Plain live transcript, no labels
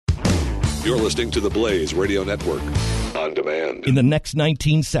You're listening to the Blaze Radio Network. On demand. In the next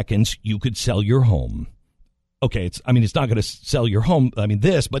 19 seconds, you could sell your home. Okay, it's not going to sell your home, but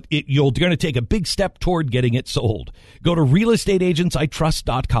you're going to take a big step toward getting it sold. Go to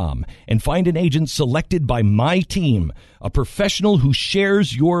realestateagentsitrust.com and find an agent selected by my team, a professional who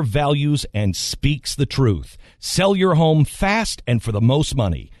shares your values and speaks the truth. Sell your home fast and for the most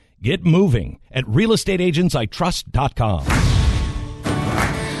money. Get moving at realestateagentsitrust.com.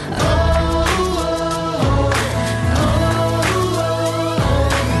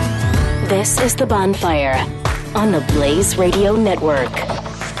 This is The Bonfire on the Blaze Radio Network.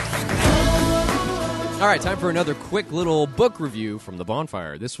 All right, time for another quick little book review from The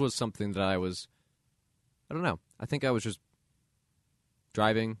Bonfire. This was something that I don't know. I think I was just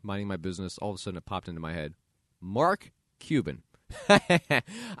driving, minding my business. All of a sudden, it popped into my head. Mark Cuban.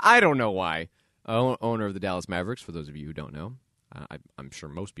 I don't know why. Owner of the Dallas Mavericks, for those of you who don't know. I'm sure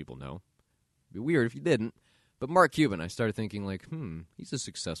most people know. It'd be weird if you didn't. But Mark Cuban, I started thinking, he's a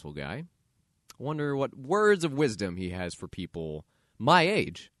successful guy. I wonder what words of wisdom he has for people my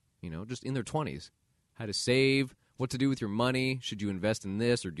age, just in their 20s. How to save, what to do with your money, should you invest in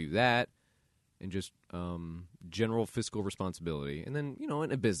this or do that, and just general fiscal responsibility. And then,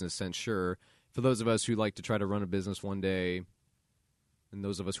 in a business sense, sure, for those of us who like to try to run a business one day, and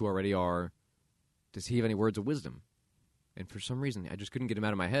those of us who already are, does he have any words of wisdom? And for some reason, I just couldn't get him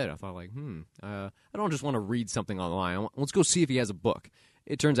out of my head. I thought, I don't just want to read something online. Let's go see if he has a book.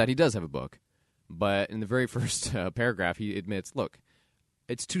 It turns out he does have a book. But in the very first paragraph, he admits, look,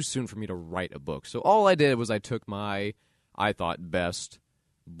 it's too soon for me to write a book. So all I did was I took my, I thought, best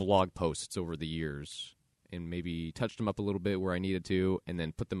blog posts over the years and maybe touched them up a little bit where I needed to and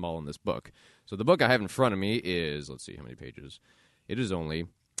then put them all in this book. So the book I have in front of me is, let's see how many pages. It is only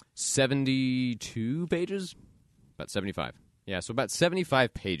 72 pages. About 75. Yeah, so about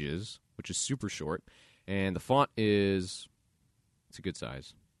 75 pages, which is super short. And the font it's a good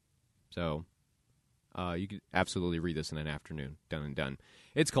size. So you could absolutely read this in an afternoon. Done and done.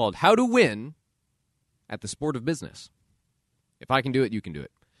 It's called How to Win at the Sport of Business. If I can do it, you can do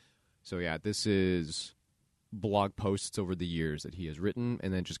it. So yeah, this is blog posts over the years that he has written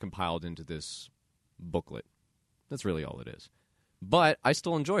and then just compiled into this booklet. That's really all it is. But I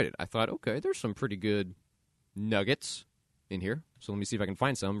still enjoyed it. I thought, okay, there's some pretty good nuggets in here. So let me see if I can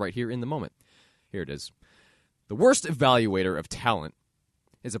find some right here in the moment. Here it is. The worst evaluator of talent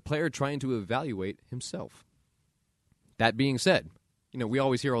is a player trying to evaluate himself. That being said, we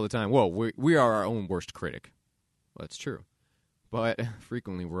always hear all the time, whoa, we are our own worst critic. Well, that's true. But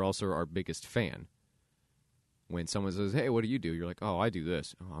frequently, we're also our biggest fan. When someone says, hey, what do you do? You're like, oh, I do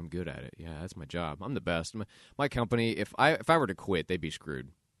this. Oh, I'm good at it. Yeah, that's my job. I'm the best. My company, if I were to quit, they'd be screwed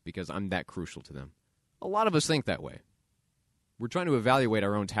because I'm that crucial to them. A lot of us think that way. We're trying to evaluate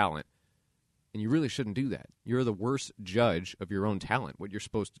our own talent, and you really shouldn't do that. You're the worst judge of your own talent. What you're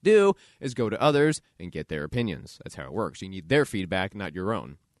supposed to do is go to others and get their opinions. That's how it works. You need their feedback, not your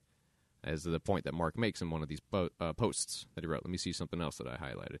own. As the point that Mark makes in one of these posts that he wrote. Let me see something else that I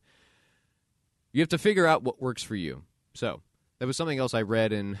highlighted. You have to figure out what works for you. So, that was something else I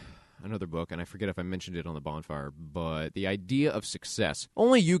read in another book, and I forget if I mentioned it on the Bonfire, but the idea of success.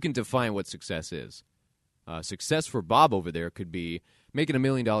 Only you can define what success is. Success for Bob over there could be making $1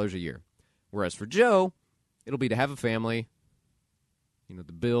 million a year. Whereas for Joe, it'll be to have a family, the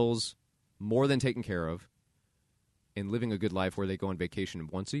bills more than taken care of, and living a good life where they go on vacation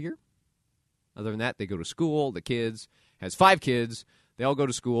once a year. Other than that, they go to school. The kids has 5 kids. They all go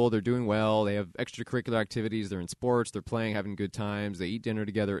to school. They're doing well. They have extracurricular activities. They're in sports. They're playing, having good times. They eat dinner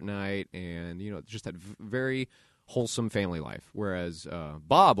together at night, and just that very wholesome family life. Whereas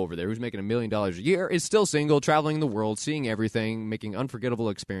Bob over there, who's making $1 million a year, is still single, traveling the world, seeing everything, making unforgettable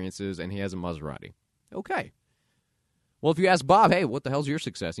experiences, and he has a Maserati. Okay. Well, if you ask Bob, hey, what the hell's your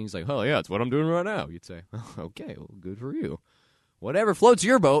success? And he's like, oh, yeah, it's what I'm doing right now. You'd say, oh, okay, well, good for you. Whatever floats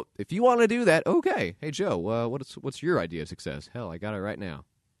your boat. If you want to do that, okay. Hey, Joe, what's your idea of success? Hell, I got it right now.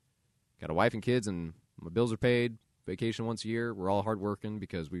 Got a wife and kids, and my bills are paid. Vacation once a year. We're all hardworking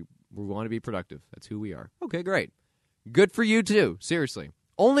because we want to be productive. That's who we are. Okay, great. Good for you, too. Seriously.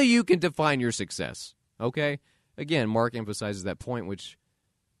 Only you can define your success. Okay? Again, Mark emphasizes that point, which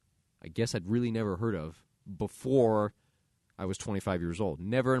I guess I'd really never heard of before I was 25 years old.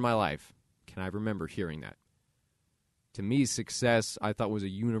 Never in my life can I remember hearing that. To me, success, I thought, was a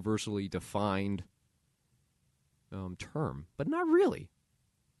universally defined term, but not really.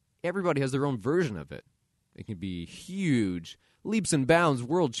 Everybody has their own version of it. It can be huge, leaps and bounds,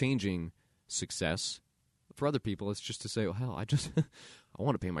 world-changing success. For other people, it's just to say, oh, hell, I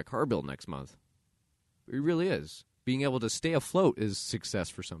want to pay my car bill next month. It really is. Being able to stay afloat is success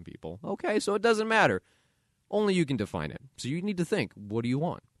for some people. Okay, so it doesn't matter. Only you can define it. So you need to think, what do you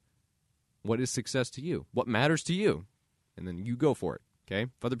want? What is success to you? What matters to you? And then you go for it, okay?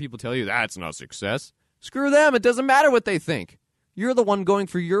 If other people tell you that's not success, screw them. It doesn't matter what they think. You're the one going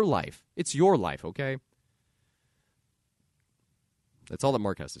for your life. It's your life, okay? That's all that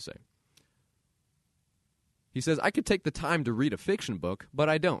Mark has to say. He says, I could take the time to read a fiction book, but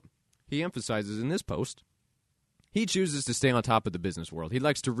I don't. He emphasizes in this post, he chooses to stay on top of the business world. He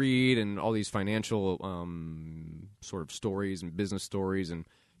likes to read and all these financial sort of stories and business stories and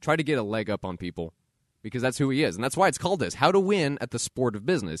try to get a leg up on people because that's who he is. And that's why it's called this, How to Win at the Sport of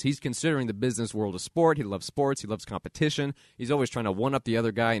Business. He's considering the business world a sport. He loves sports. He loves competition. He's always trying to one-up the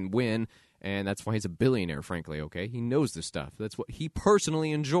other guy and win. And that's why he's a billionaire, frankly, okay? He knows this stuff. That's what he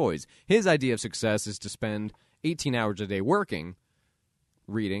personally enjoys. His idea of success is to spend 18 hours a day working,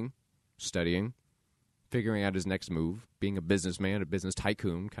 reading, studying, figuring out his next move, being a businessman, a business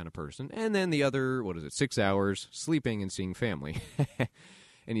tycoon kind of person, and then the other, 6 hours, sleeping and seeing family.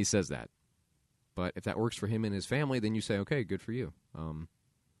 And he says that. But if that works for him and his family, then you say, okay, good for you.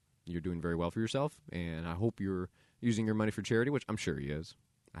 You're doing very well for yourself, and I hope you're using your money for charity, which I'm sure he is.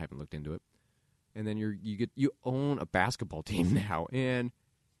 I haven't looked into it. And then you own a basketball team now, and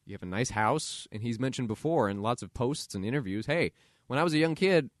you have a nice house, and he's mentioned before in lots of posts and interviews, hey, when I was a young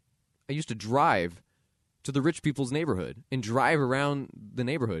kid, I used to drive to the rich people's neighborhood and drive around the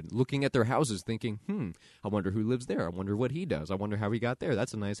neighborhood looking at their houses thinking, I wonder who lives there. I wonder what he does. I wonder how he got there.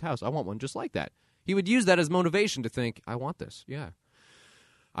 That's a nice house. I want one just like that. He would use that as motivation to think, I want this. Yeah.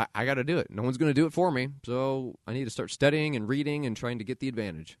 I got to do it. No one's going to do it for me, so I need to start studying and reading and trying to get the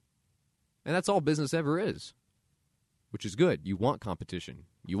advantage. And that's all business ever is, which is good. You want competition.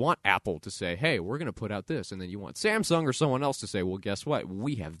 You want Apple to say, hey, we're going to put out this. And then you want Samsung or someone else to say, well, guess what?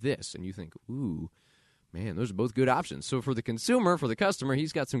 We have this. And you think, ooh, man, those are both good options. So for the consumer, for the customer,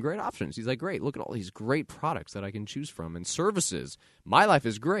 he's got some great options. He's like, great, look at all these great products that I can choose from and services. My life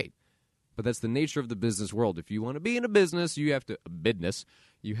is great. But that's the nature of the business world. If you want to be in a business, you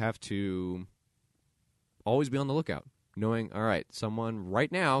have to always be on the lookout, knowing, all right, someone right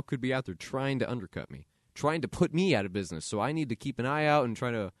now could be out there trying to undercut me, trying to put me out of business. So I need to keep an eye out and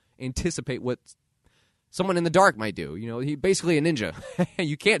try to anticipate what someone in the dark might do. You know, he's basically a ninja.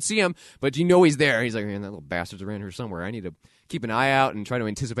 You can't see him, but you know he's there. He's like, man, that little bastard's around here somewhere. I need to keep an eye out and try to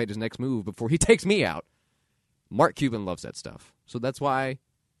anticipate his next move before he takes me out. Mark Cuban loves that stuff. So that's why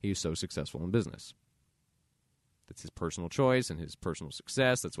he's so successful in business. That's his personal choice and his personal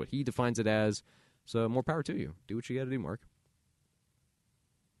success. That's what he defines it as. So more power to you. Do what you got to do, Mark.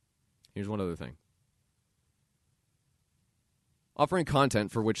 Here's one other thing. Offering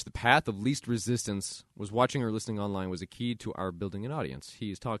content for which the path of least resistance was watching or listening online was a key to our building an audience. He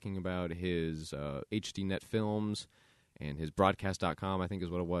is talking about his HDNet films and his broadcast.com, I think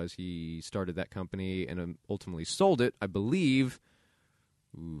is what it was. He started that company and ultimately sold it, I believe,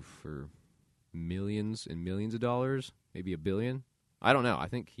 for millions and millions of dollars, maybe $1 billion. I don't know. I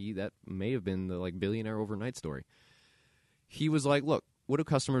think that may have been the billionaire overnight story. He was like, look, what do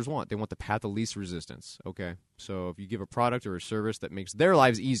customers want? They want the path of least resistance. Okay, so if you give a product or a service that makes their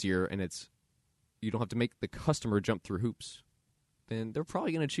lives easier and you don't have to make the customer jump through hoops, then they're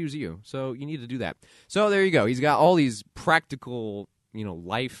probably going to choose you. So you need to do that. So there you go. He's got all these practical,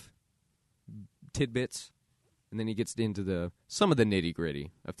 life tidbits. And then he gets into some of the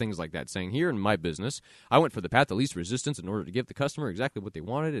nitty-gritty of things like that, saying, here in my business, I went for the path of least resistance in order to give the customer exactly what they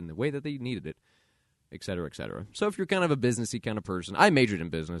wanted in the way that they needed it, et cetera, et cetera. So if you're kind of a businessy kind of person, I majored in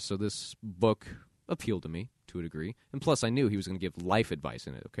business, so this book appealed to me to a degree. And plus, I knew he was going to give life advice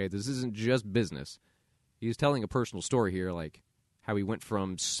in it, okay? This isn't just business. He was telling a personal story here, like how he went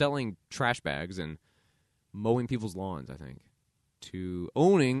from selling trash bags and mowing people's lawns, I think, to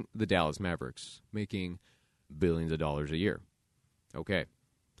owning the Dallas Mavericks, making billions of dollars a year. Okay.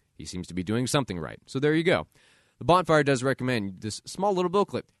 He seems to be doing something right. So there you go. The Bonfire does recommend this small little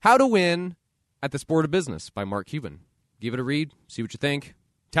booklet, How to Win at the Sport of Business by Mark Cuban. Give it a read. See what you think.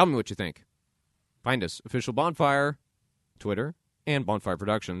 Tell me what you think. Find us, Official Bonfire, Twitter, and Bonfire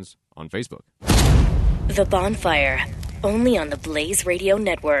Productions on Facebook. The Bonfire, only on the Blaze Radio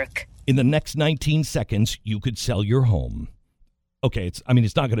Network. In the next 19 seconds, you could sell your home. Okay, it's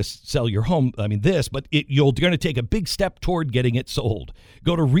not going to sell your home, but you're going to take a big step toward getting it sold.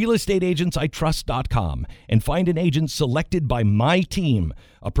 Go to realestateagentsitrust.com and find an agent selected by my team,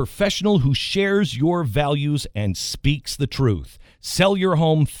 a professional who shares your values and speaks the truth. Sell your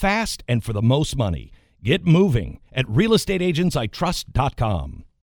home fast and for the most money. Get moving at realestateagentsitrust.com.